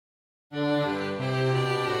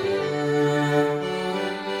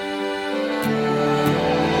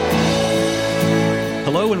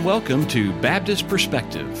welcome to Baptist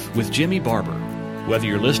Perspective with Jimmy Barber. Whether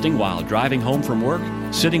you're listening while driving home from work,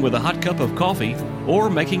 sitting with a hot cup of coffee, or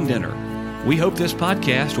making dinner, we hope this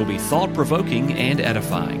podcast will be thought-provoking and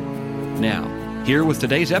edifying. Now, here with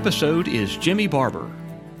today's episode is Jimmy Barber.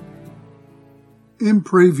 In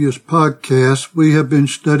previous podcasts, we have been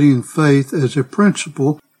studying faith as a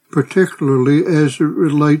principle, particularly as it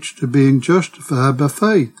relates to being justified by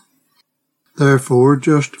faith. Therefore,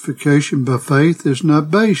 justification by faith is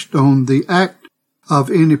not based on the act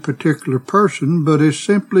of any particular person, but is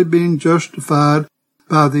simply being justified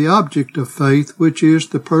by the object of faith, which is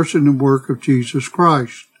the person and work of Jesus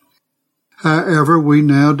Christ. However, we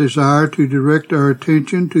now desire to direct our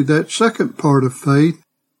attention to that second part of faith,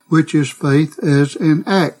 which is faith as an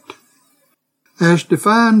act. As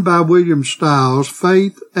defined by William Stiles,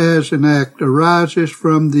 faith as an act arises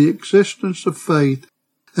from the existence of faith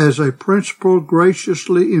as a principle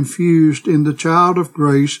graciously infused in the child of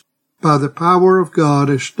grace by the power of God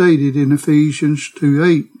as stated in Ephesians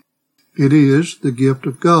 2:8. It is the gift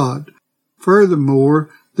of God. Furthermore,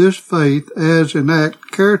 this faith as an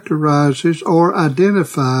act characterizes or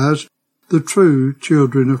identifies the true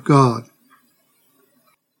children of God.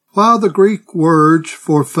 While the Greek words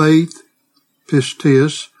for faith,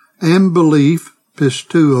 pistis, and belief,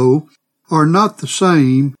 pisteuo, are not the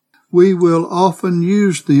same, we will often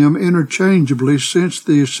use them interchangeably since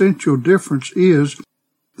the essential difference is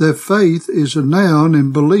that faith is a noun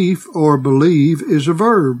and belief or believe is a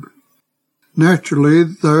verb. Naturally,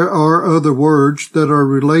 there are other words that are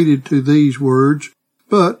related to these words,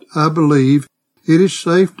 but I believe it is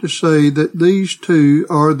safe to say that these two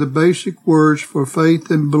are the basic words for faith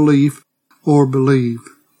and belief or believe.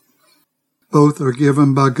 Both are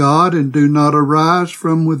given by God and do not arise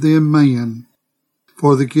from within man.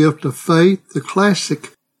 For the gift of faith, the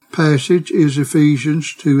classic passage is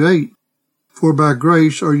Ephesians 2:8. For by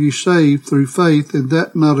grace are ye saved through faith, and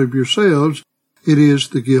that not of yourselves, it is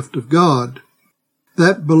the gift of God.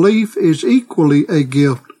 That belief is equally a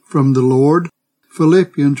gift from the Lord.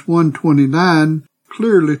 Philippians 1:29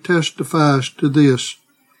 clearly testifies to this.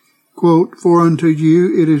 Quote, For unto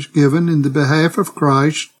you it is given in the behalf of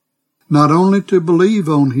Christ, not only to believe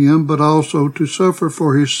on him, but also to suffer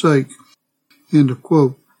for his sake. End of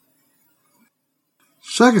quote.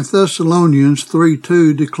 2 Thessalonians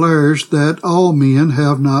 3:2 declares that all men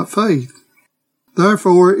have not faith.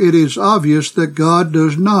 Therefore, it is obvious that God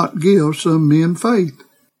does not give some men faith.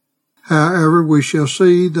 However, we shall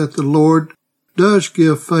see that the Lord does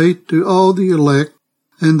give faith to all the elect,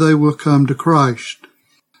 and they will come to Christ.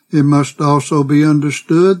 It must also be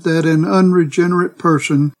understood that an unregenerate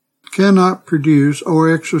person cannot produce or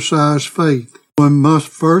exercise faith. One must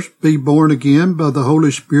first be born again by the Holy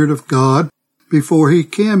Spirit of God before he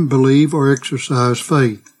can believe or exercise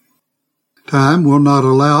faith. Time will not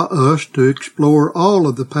allow us to explore all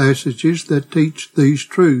of the passages that teach these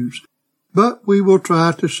truths, but we will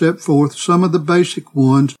try to set forth some of the basic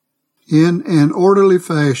ones in an orderly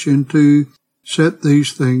fashion to set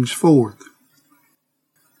these things forth.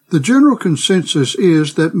 The general consensus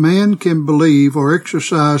is that man can believe or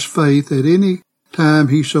exercise faith at any time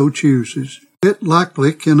he so chooses. It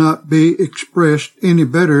likely cannot be expressed any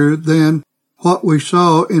better than what we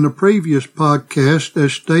saw in a previous podcast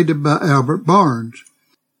as stated by Albert Barnes.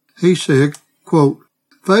 He said, quote,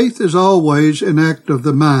 Faith is always an act of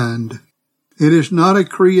the mind. It is not a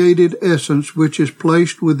created essence which is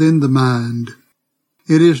placed within the mind.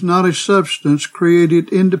 It is not a substance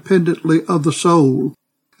created independently of the soul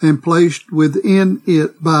and placed within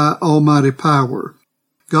it by almighty power.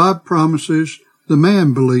 God promises, the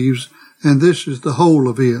man believes, and this is the whole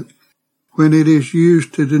of it. When it is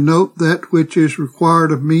used to denote that which is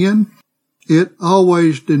required of men, it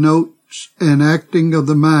always denotes an acting of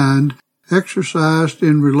the mind exercised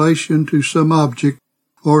in relation to some object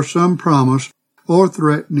or some promise or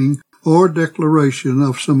threatening or declaration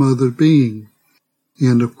of some other being.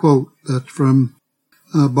 End of quote. That's from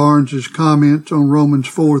Barnes's comments on Romans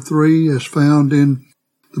 4:3 as found in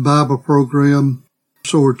the Bible program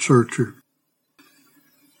Sword Searcher.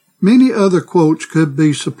 Many other quotes could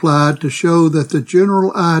be supplied to show that the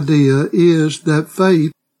general idea is that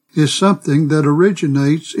faith is something that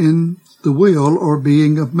originates in the will or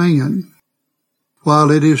being of man.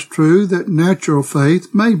 While it is true that natural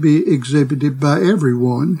faith may be exhibited by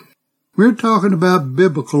everyone, we're talking about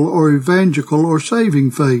biblical or evangelical or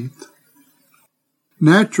saving faith.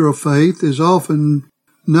 Natural faith is often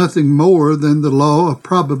nothing more than the law of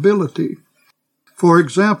probability. For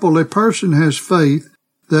example, a person has faith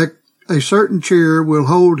that a certain chair will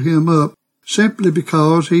hold him up simply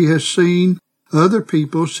because he has seen other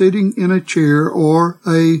people sitting in a chair or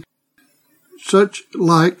a such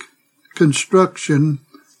like construction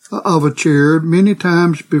of a chair many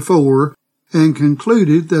times before and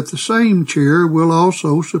concluded that the same chair will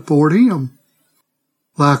also support him.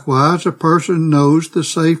 Likewise, a person knows the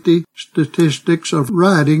safety statistics of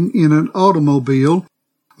riding in an automobile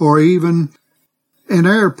or even an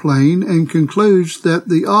airplane and concludes that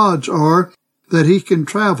the odds are that he can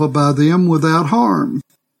travel by them without harm.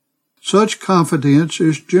 Such confidence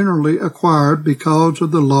is generally acquired because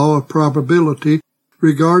of the law of probability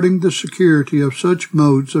regarding the security of such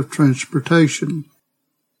modes of transportation.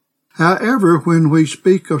 However, when we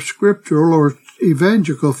speak of scriptural or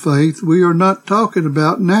evangelical faith, we are not talking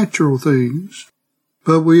about natural things,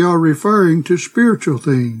 but we are referring to spiritual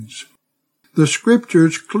things. The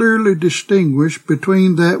Scriptures clearly distinguish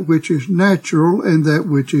between that which is natural and that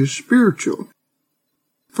which is spiritual.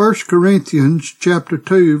 1 Corinthians chapter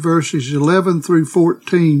 2, verses 11 through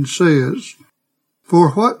 14 says,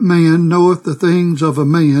 For what man knoweth the things of a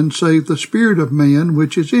man, save the spirit of man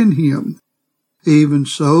which is in him? Even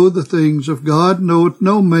so, the things of God knoweth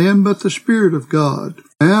no man but the Spirit of God.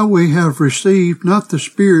 Now we have received not the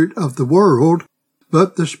spirit of the world,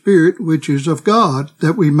 but the Spirit which is of God,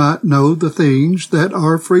 that we might know the things that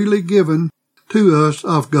are freely given to us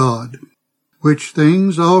of God. Which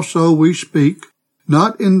things also we speak,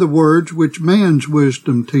 not in the words which man's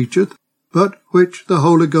wisdom teacheth, but which the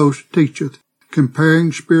Holy Ghost teacheth,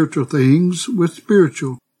 comparing spiritual things with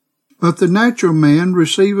spiritual. But the natural man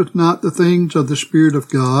receiveth not the things of the Spirit of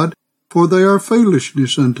God, for they are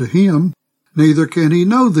foolishness unto him, neither can he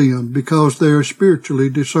know them, because they are spiritually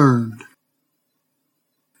discerned.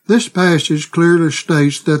 This passage clearly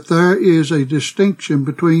states that there is a distinction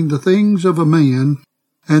between the things of a man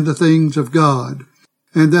and the things of God,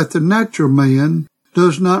 and that the natural man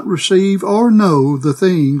does not receive or know the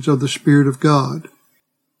things of the Spirit of God.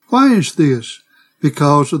 Why is this?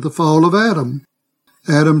 Because of the fall of Adam.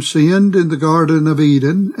 Adam sinned in the Garden of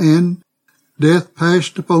Eden, and death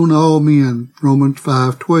passed upon all men, Romans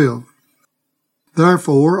 5:12.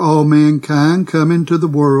 Therefore all mankind come into the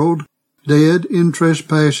world dead in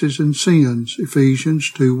trespasses and sins,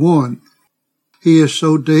 Ephesians 2:1. He is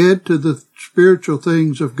so dead to the spiritual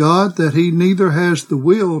things of God that he neither has the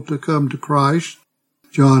will to come to Christ,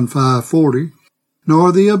 John 5:40,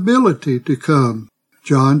 nor the ability to come,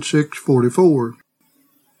 John 6:44.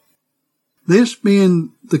 This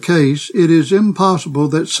being the case, it is impossible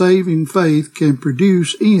that saving faith can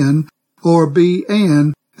produce in or be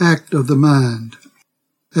an act of the mind.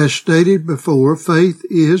 As stated before, faith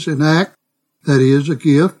is an act, that is, a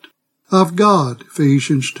gift, of God,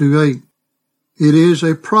 Ephesians 2:8. It is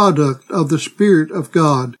a product of the Spirit of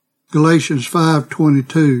God, Galatians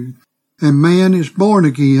 5:22. And man is born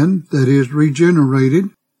again, that is, regenerated,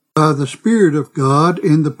 by the Spirit of God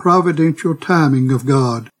in the providential timing of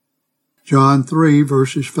God, John 3,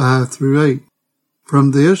 verses 5 through 8.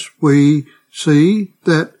 From this we see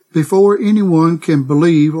that before anyone can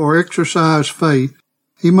believe or exercise faith,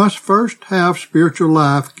 he must first have spiritual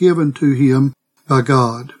life given to him by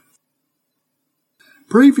God.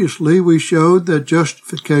 Previously we showed that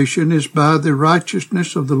justification is by the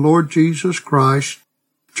righteousness of the Lord Jesus Christ,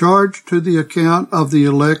 charged to the account of the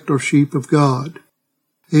elect or sheep of God.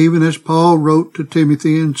 Even as Paul wrote to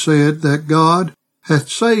Timothy and said that God hath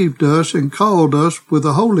saved us and called us with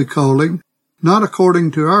a holy calling, not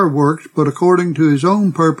according to our works, but according to his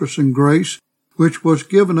own purpose and grace, which was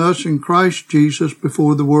given us in Christ Jesus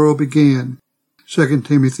before the world began, 2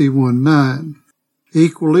 Timothy 1:9.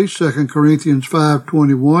 Equally, 2 Corinthians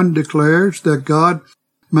 5:21 declares that God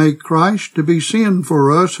made Christ to be sin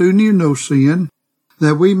for us who knew no sin,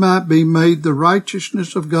 that we might be made the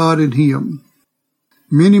righteousness of God in him.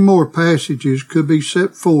 Many more passages could be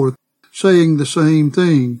set forth saying the same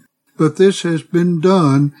thing, but this has been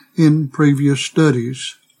done in previous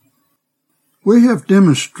studies. We have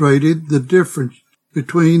demonstrated the difference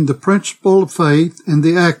between the principle of faith and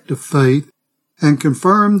the act of faith, and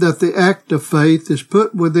confirmed that the act of faith is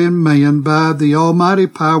put within man by the almighty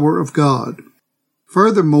power of God.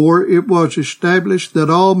 Furthermore, it was established that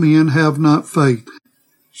all men have not faith,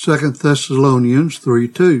 2 Thessalonians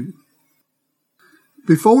 3:2.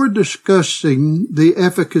 Before discussing the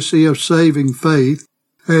efficacy of saving faith,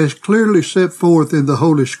 as clearly set forth in the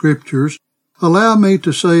Holy Scriptures, allow me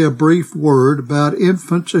to say a brief word about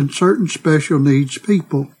infants and certain special needs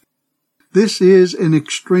people. This is an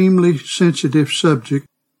extremely sensitive subject,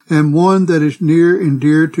 and one that is near and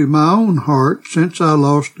dear to my own heart since I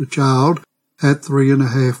lost a child at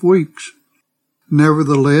 3.5 weeks.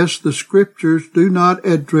 Nevertheless, the Scriptures do not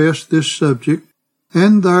address this subject,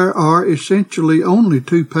 and there are essentially only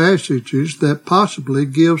 2 passages that possibly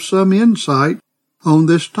give some insight on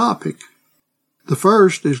this topic. The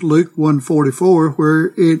first is Luke 1:44, where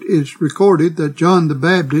it is recorded that John the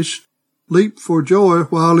Baptist leaped for joy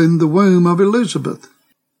while in the womb of Elizabeth.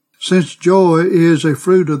 Since joy is a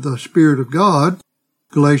fruit of the Spirit of God,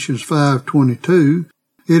 Galatians 5:22,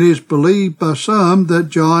 it is believed by some that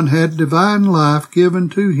John had divine life given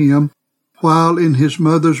to him while in his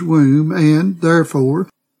mother's womb, and, therefore,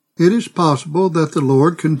 it is possible that the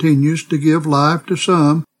Lord continues to give life to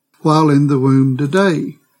some while in the womb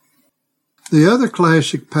today. The other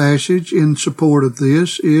classic passage in support of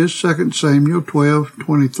this is 2 Samuel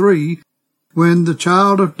 12:23, when the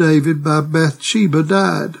child of David by Bathsheba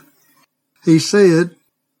died. He said,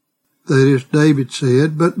 that is, David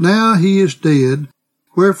said, "But now he is dead,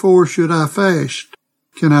 wherefore should I fast?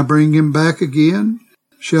 Can I bring him back again?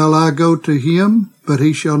 Shall I go to him, but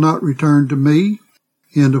he shall not return to me?"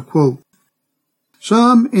 End of quote.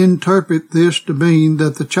 Some interpret this to mean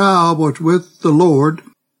that the child was with the Lord,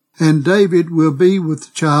 and David will be with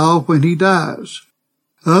the child when he dies.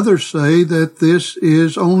 Others say that this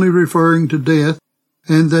is only referring to death,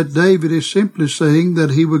 and that David is simply saying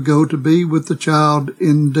that he would go to be with the child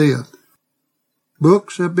in death.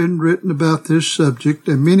 Books have been written about this subject,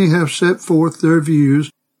 and many have set forth their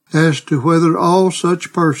views as to whether all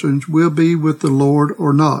such persons will be with the Lord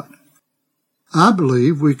or not. I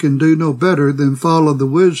believe we can do no better than follow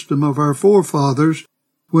the wisdom of our forefathers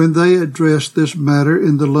when they addressed this matter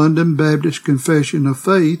in the London Baptist Confession of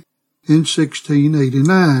Faith in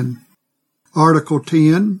 1689. Article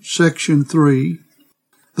 10, Section 3,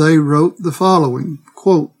 they wrote the following,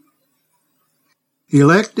 quote,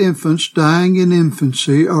 "Elect infants dying in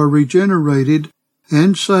infancy are regenerated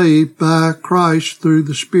and saved by Christ through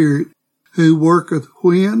the Spirit, who worketh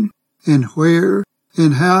when and where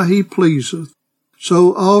and how he pleaseth.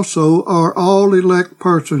 So also are all elect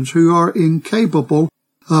persons who are incapable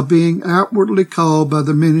of being outwardly called by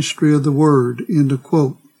the ministry of the word." End of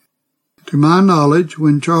quote. To my knowledge,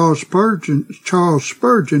 when Charles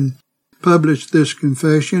Spurgeon published this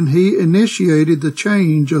confession, he initiated the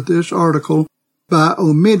change of this article by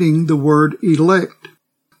omitting the word elect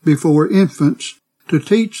before infants to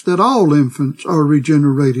teach that all infants are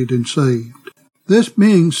regenerated and saved. This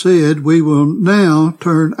being said, we will now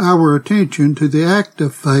turn our attention to the act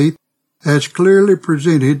of faith as clearly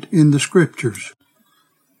presented in the Scriptures.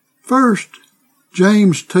 First,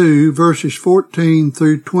 James 2, verses 14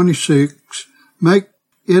 through 26 make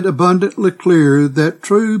it abundantly clear that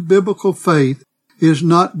true biblical faith is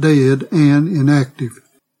not dead and inactive.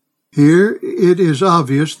 Here it is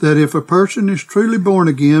obvious that if a person is truly born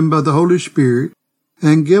again by the Holy Spirit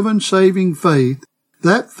and given saving faith,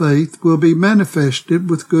 that faith will be manifested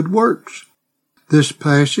with good works. This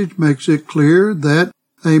passage makes it clear that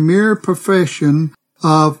a mere profession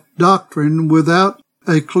of doctrine without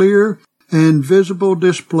a clear and visible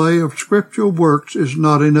display of scriptural works is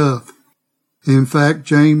not enough. In fact,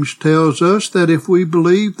 James tells us that if we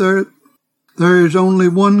believe there is only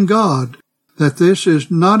one God, that this is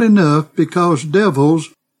not enough because devils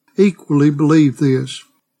equally believe this.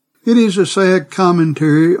 It is a sad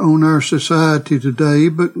commentary on our society today,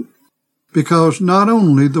 but because not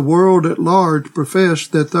only the world at large profess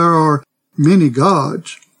that there are many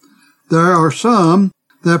gods, there are some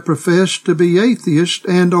that profess to be atheists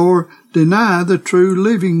and or deny the true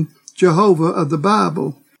living Jehovah of the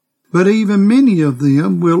Bible. But even many of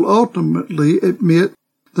them will ultimately admit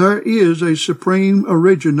there is a supreme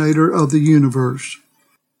originator of the universe.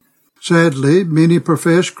 Sadly, many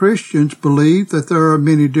professed Christians believe that there are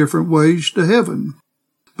many different ways to heaven.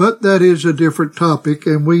 But that is a different topic,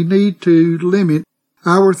 and we need to limit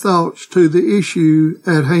our thoughts to the issue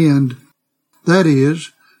at hand. That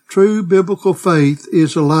is, true biblical faith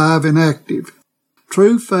is alive and active.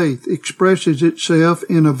 True faith expresses itself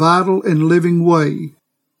in a vital and living way.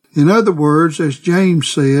 In other words, as James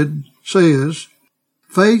says,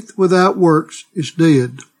 faith without works is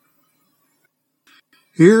dead.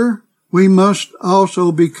 Here, we must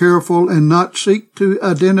also be careful and not seek to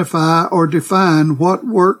identify or define what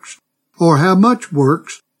works or how much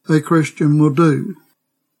works a Christian will do.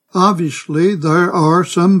 Obviously, there are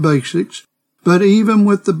some basics, but even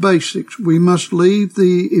with the basics, we must leave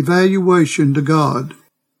the evaluation to God.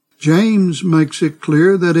 James makes it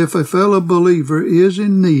clear that if a fellow believer is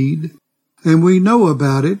in need, and we know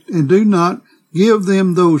about it, and do not give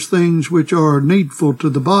them those things which are needful to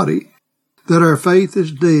the body, that our faith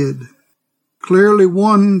is dead. Clearly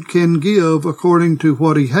one can give according to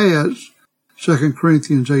what he has, 2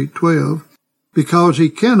 Corinthians 8:12, because he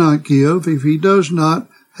cannot give if he does not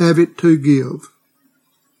have it to give.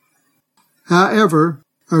 However,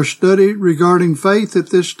 our study regarding faith at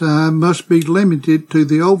this time must be limited to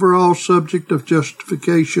the overall subject of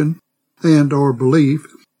justification and or belief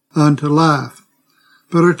unto life.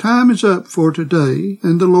 But our time is up for today,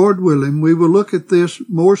 and the Lord willing, we will look at this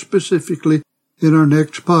more specifically in our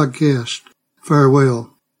next podcast.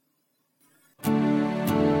 Farewell.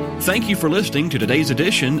 Thank you for listening to today's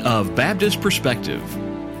edition of Baptist Perspective.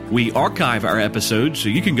 We archive our episodes so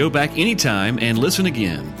you can go back anytime and listen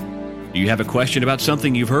again. Do you have a question about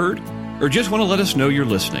something you've heard, or just want to let us know you're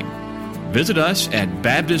listening? Visit us at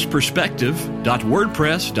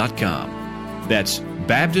baptistperspective.wordpress.com. That's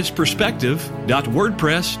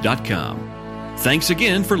baptistperspective.wordpress.com. Thanks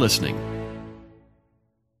again for listening.